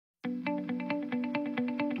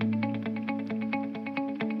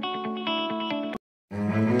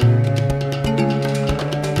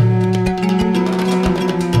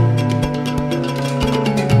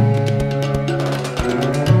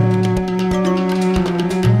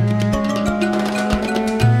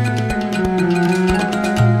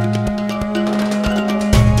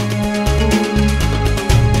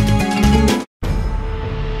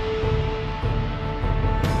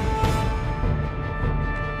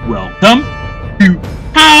Welcome to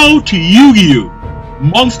How to Yu-Gi-Oh!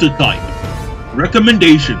 Monster Type.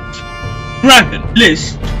 Recommendations. Dragon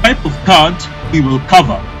list type of cards we will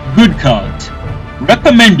cover. Good cards.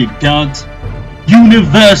 Recommended cards.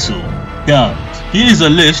 Universal cards. Here is a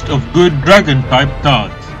list of good dragon type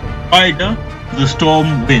cards. Rider, the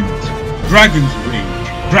Storm Winds. Dragon's Rage.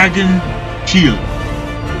 Dragon Shield.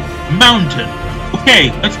 Mountain.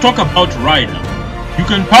 Okay, let's talk about Rider. You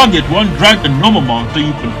can target one dragon normal monster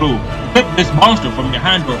you control. Equip this monster from your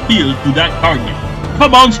hand or field to that target. If a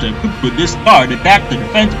monster equipped with this card attacks the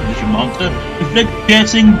defense position monster, inflict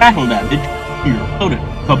piercing battle damage to your opponent.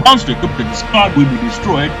 If a monster equipped with this card will be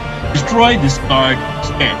destroyed, destroy this card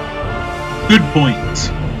instead. Good points.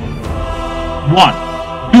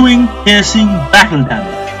 1. Doing piercing battle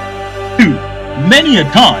damage. 2. Many a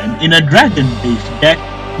time in a dragon-based deck,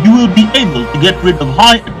 you will be able to get rid of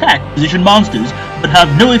high attack position monsters but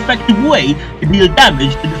have no effective way to deal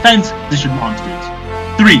damage to defense position monsters.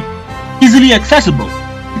 3. Easily accessible.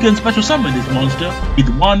 You can special summon this monster with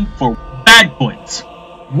 1 for bad points.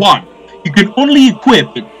 1. You can only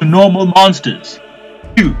equip it to normal monsters.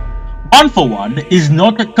 2. 1 for 1 is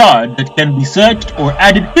not a card that can be searched or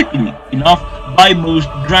added quickly enough by most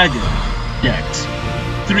dragon decks.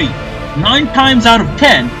 3. 9 times out of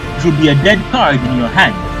 10 it will be a dead card in your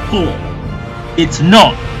hand. 4. It's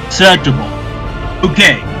not searchable.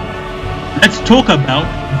 Okay, let's talk about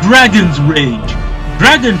Dragon's Rage.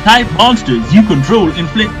 Dragon-type monsters you control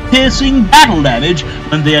inflict piercing battle damage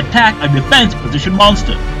when they attack a defense position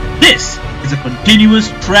monster. This is a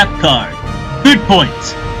continuous trap card. Good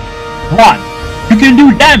points. 1. You can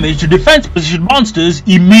do damage to defense position monsters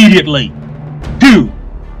immediately. 2.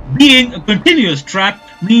 Being a continuous trap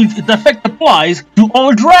means its effect applies to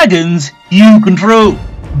all dragons you control.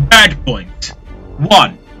 Bad point.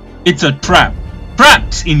 1. It's a trap.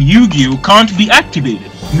 Traps in Yu-Gi-Oh! Can't be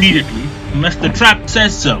activated immediately unless the trap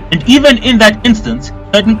says so, and even in that instance,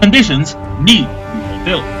 certain conditions need to be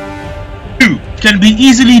fulfilled. 2. It can be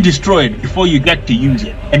easily destroyed before you get to use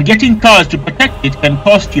it, and getting cards to protect it can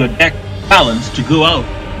cost your deck balance to go out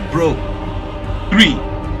broke. 3.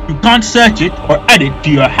 You can't search it or add it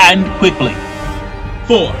to your hand quickly.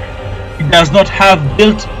 4. It does not have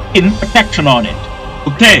built-in protection on it.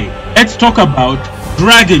 Okay, let's talk about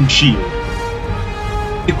Dragon Shield.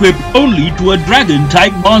 Equipped only to a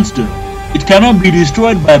dragon-type monster. It cannot be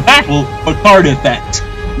destroyed by battle or card effects.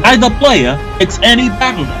 Neither player takes any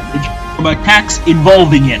battle damage from attacks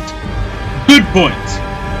involving it. Good points.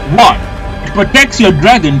 1. It protects your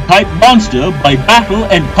dragon-type monster by battle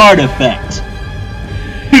and card effects.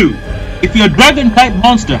 2. If your dragon-type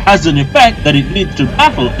monster has an effect that it needs to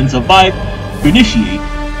battle and survive to initiate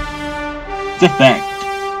its effect.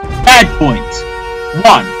 Bad points.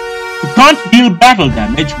 1. You can't deal battle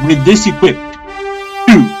damage with this equipped.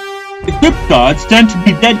 2. Equipped cards tend to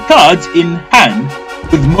be dead cards in hand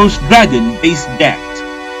with most dragon-based decks.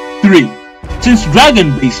 3. Since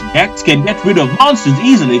dragon-based decks can get rid of monsters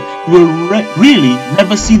easily, you will really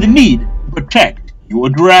never see the need to protect your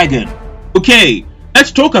dragon. Okay,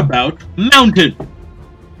 let's talk about Mountain.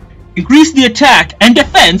 Increase the attack and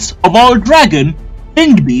defense of all dragon,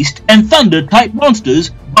 winged beast, and thunder type monsters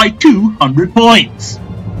by 200 points.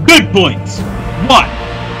 Good points.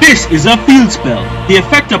 1. This is a field spell. The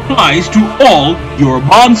effect applies to all your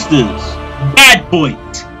monsters. Bad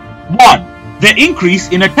points. 1. The increase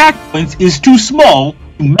in attack points is too small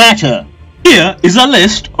to matter. Here is a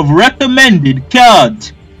list of recommended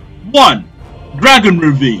cards. 1. Dragon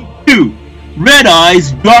Ravine. 2. Red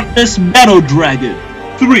Eyes Darkness Meadow Dragon.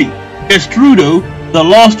 3. Gestrudo the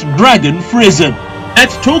Lost Dragon Prison.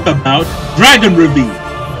 Let's talk about Dragon Ravine.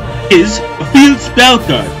 Is a field spell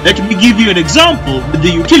card. Let me give you an example with the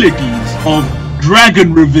utilities of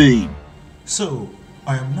Dragon Ravine. So,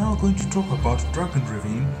 I am now going to talk about Dragon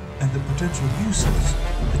Ravine and the potential uses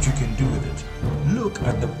that you can do with it. Look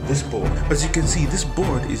at this board. As you can see, this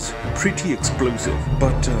board is pretty explosive,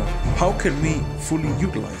 but how can we fully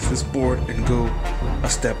utilize this board and go a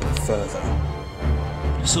step further?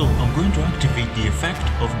 So, I'm going to activate the effect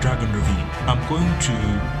of Dragon Ravine. I'm going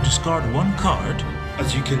to discard one card.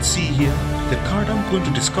 As you can see here, the card I'm going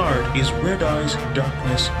to discard is Red Eyes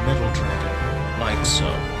Darkness Metal Dragon, like so.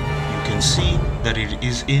 You can see that it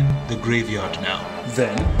is in the graveyard now.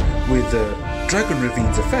 Then, with the Dragon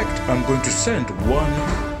Ravine's effect, I'm going to send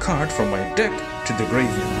one card from my deck to the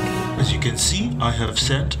graveyard. As you can see, I have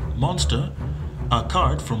sent Monster, a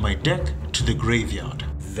card from my deck, to the graveyard.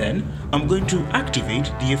 Then, I'm going to activate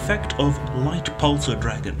the effect of Light Pulsar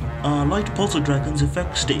Dragon. Light Pulsar Dragon's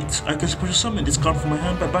effect states, I can special summon this card from my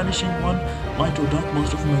hand by banishing one light or dark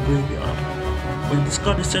monster from my graveyard. When this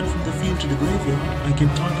card is sent from the field to the graveyard, I can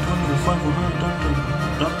target one of the 5 or higher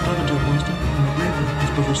dark target type monster in the graveyard and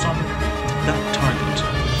special summon that target.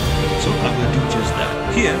 So I will do just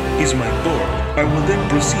that. Here is my board. I will then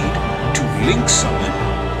proceed to link summon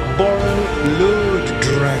Borrowed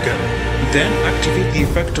Dragon. Then activate the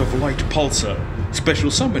effect of Light Pulsar,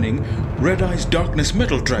 special summoning Red Eyes Darkness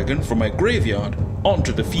Metal Dragon from my graveyard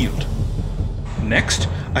onto the field. Next,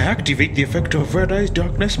 I activate the effect of Red Eyes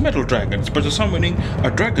Darkness Metal Dragon, special summoning a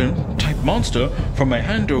dragon type monster from my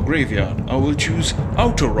hand or graveyard. I will choose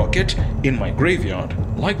Auto Rocket in my graveyard,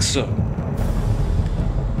 like so.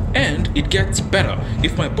 And it gets better.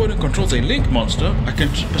 If my opponent controls a link monster, I can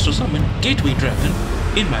special summon Gateway Dragon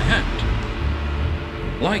in my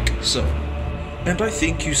hand, like so. And I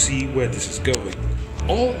think you see where this is going.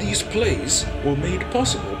 All these plays were made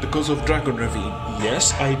possible because of Dragon Ravine.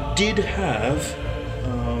 Yes, I did have,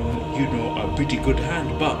 a pretty good hand,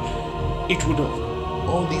 but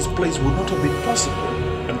all these plays would not have been possible.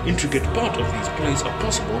 An intricate part of these plays are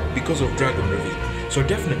possible because of Dragon Ravine. So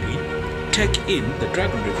definitely, take in the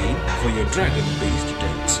Dragon Ravine for your dragon-based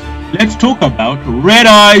decks. Let's talk about Red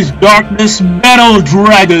Eyes Darkness Metal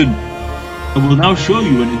Dragon. I will now show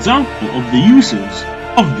you an example of the uses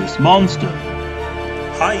of this monster.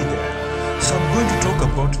 Hi there. So I'm going to talk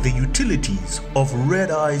about the utilities of Red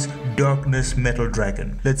Eyes Darkness Metal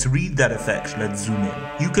Dragon. Let's read that effect. Let's zoom in.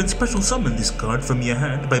 You can special summon this card from your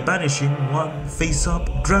hand by banishing one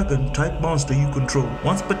face-up dragon type monster you control.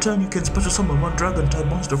 Once per turn, you can special summon one dragon type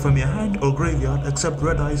monster from your hand or graveyard except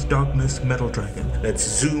Red Eyes Darkness Metal Dragon. Let's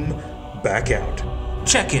zoom back out.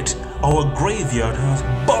 Check it! Our graveyard has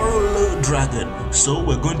Borrowed Dragon, so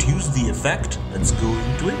we're going to use the effect. Let's go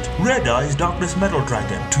into it. Red Eyes Darkness Metal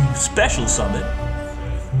Dragon to special summon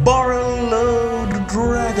Borrowed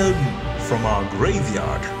Dragon from our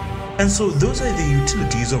graveyard. And so those are the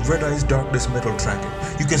utilities of Red Eyes Darkness Metal Dragon.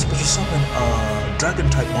 You can special summon a dragon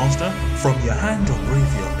type monster from your hand or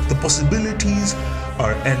graveyard. The possibilities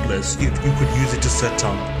are endless. You could use it to set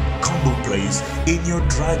up combo plays in your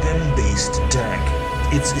dragon-based deck.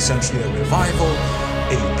 It's essentially a revival,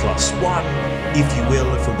 a +1, if you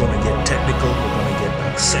will. If we're gonna get technical, we're gonna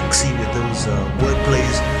get sexy with those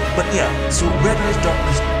wordplays. But yeah, so Red Eyes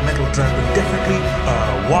Darkness Metal Dragon, definitely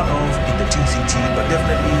one-off in the TCG, but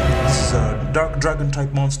definitely this is a dark dragon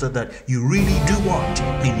type monster that you really do want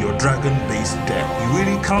in your dragon-based deck. You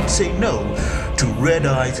really can't say no to Red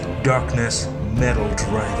Eyes Darkness Metal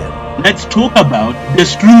Dragon. Let's talk about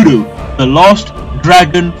Destrudo, the Lost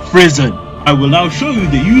Dragon Prison. I will now show you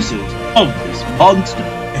the uses of this monster.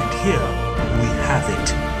 And here we have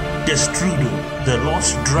it. Destrudo, the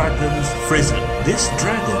Lost Dragon's Prison. This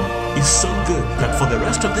dragon is so good that for the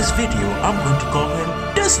rest of this video, I'm going to call him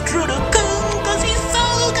Destrudo-kun because he's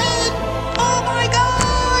so good! Oh my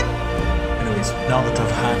god! Anyways, now that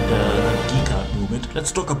I've had that geek out moment,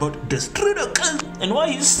 let's talk about Destrudo-kun and why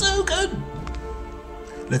he's so good!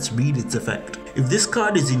 Let's read its effect. If this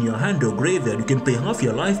card is in your hand or graveyard, you can pay half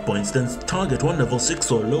your life points, then target one level 6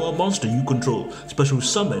 or lower monster you control. Special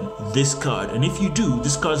summon this card, and if you do,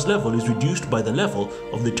 this card's level is reduced by the level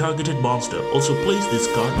of the targeted monster. Also place this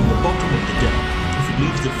card on the bottom of the deck. If it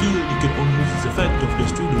leaves the field, you can only use this effect of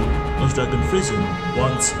Destrudo, Lost Dragon Prison,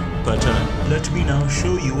 once per turn. Let me now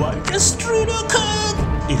show you why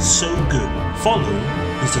Destrudo-kun is so good. Follow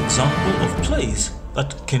this example of plays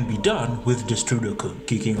that can be done with Destrudo-kun.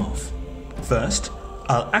 Kicking off. First,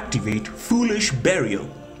 I'll activate Foolish Burial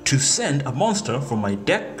to send a monster from my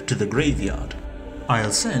deck to the graveyard.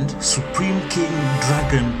 I'll send Supreme King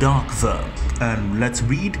Dragon Dark Verm, and let's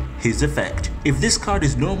read his effect. If this card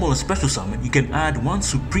is normal or special summon, you can add one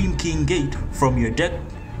Supreme King Gate from your deck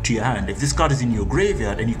to your hand. If this card is in your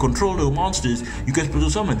graveyard and you control no monsters, you can special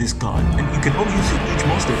summon this card, and you can only use each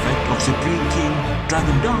monster effect of Supreme King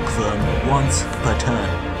Dragon Dark Verm once per turn.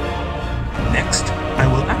 Next, I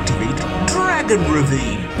will activate Dragon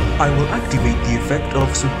Ravine. I will activate the effect of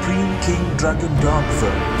Supreme King Dragon Dark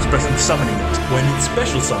Verm, special summoning it. When it's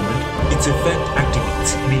special summoned, its effect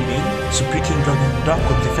activates, meaning Supreme King Dragon Dark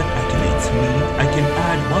Verm's effect activates, meaning I can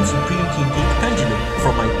add one Supreme King Gate Pendulum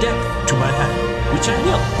from my deck to my hand, which I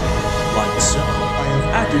will. Like so, I have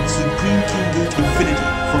added Supreme King Gate Infinity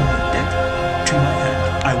from my deck to my hand.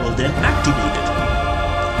 I will then activate it,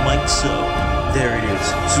 like so. There it is.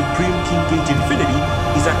 Supreme King Gate Infinity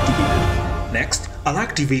is activated. Next, I'll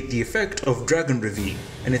activate the effect of Dragon Ravine,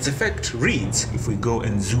 and its effect reads, if we go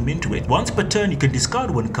and zoom into it, once per turn you can discard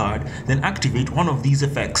one card, then activate one of these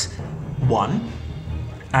effects. 1.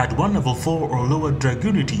 Add one level 4 or lower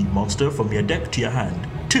Dragunity monster from your deck to your hand.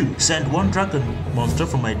 2. Send one dragon monster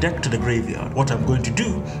from my deck to the graveyard. What I'm going to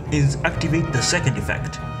do is activate the second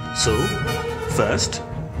effect. So, First,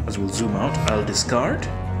 as we'll zoom out, I'll discard,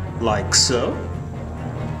 like so.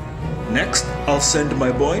 Next, I'll send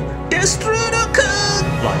my boy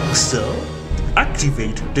Destrudo-kun, like so.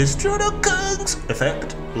 Activate Destrudo-kun's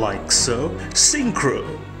effect, like so.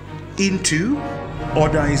 Synchro into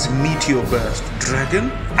Odai's Meteor Burst Dragon.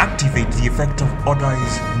 Activate the effect of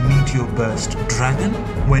Odai's Meteor Burst Dragon.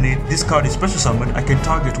 When this card is special summoned, I can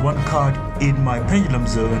target one card in my Pendulum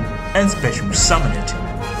Zone and special summon it.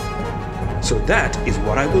 So that is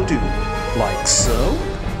what I will do, like so.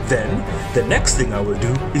 Then, the next thing I will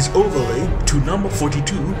do is overlay to number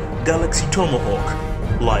 42 Galaxy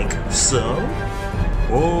Tomahawk, like so.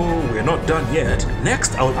 Oh, we're not done yet.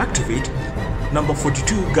 Next, I will activate number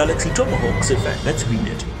 42 Galaxy Tomahawk's effect. Let's read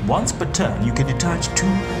it. Once per turn, you can detach 2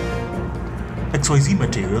 XYZ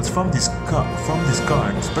materials from this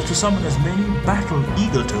card, special summon as many Battle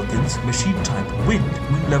Eagle tokens, machine type, wind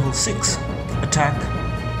level 6, attack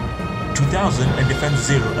 2000 and defense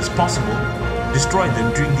 0 as possible. Destroy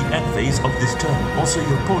them during the end phase of this turn. Also,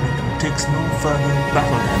 your opponent takes no further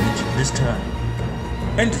battle damage this turn.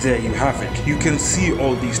 And there you have it. You can see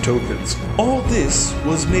all these tokens. All this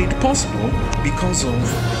was made possible because of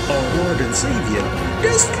our Lord and Savior,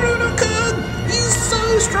 Destrudo-kun! He's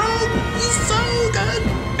so strong! He's so good!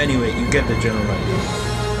 Anyway, you get the general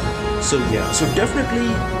idea. So yeah, so definitely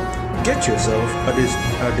get yourself a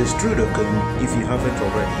Destrudo-kun if you haven't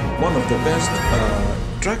already. One of the best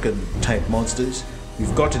dragon type monsters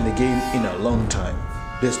we've got in the game in a long time.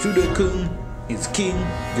 Destrudo-kun is king.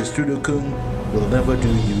 Destrudo-kun will never do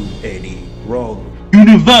you any wrong.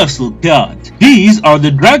 Universal cards. These are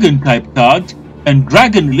the dragon type cards and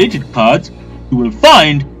dragon related cards you will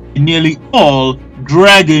find in nearly all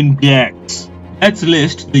dragon decks. Let's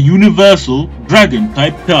list the universal dragon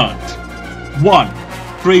type cards. 1.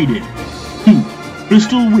 Trade-in. 2.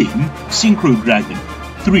 Crystal Wing Synchro Dragon.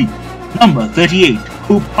 3. Number 38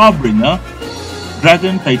 Hope Harbinger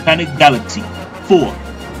Dragon Titanic Galaxy. 4.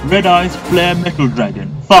 Red Eyes Flare Metal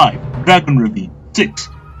Dragon. 5. Dragon Ravine. 6.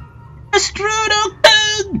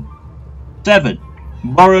 Destrudo-kun! 7.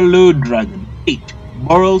 Borrelode Dragon. 8.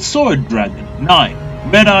 Boral Sword Dragon.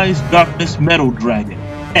 9. Red Eyes Darkness Metal Dragon.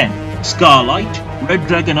 10. Starlight Red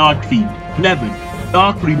Dragon Archfiend. 11.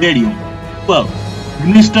 Dark Rebellion. 12.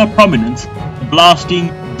 Minister Prominence Blasting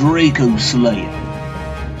Draco Slayer.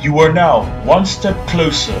 You are now one step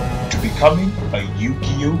closer to becoming a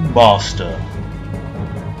Yugioh master.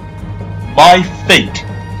 My fate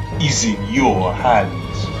is in your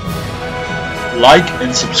hands. Like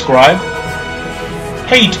and subscribe.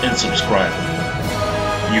 Hate and subscribe.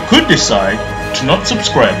 You could decide to not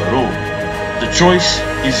subscribe at all. The choice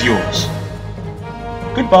is yours.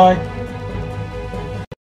 Goodbye.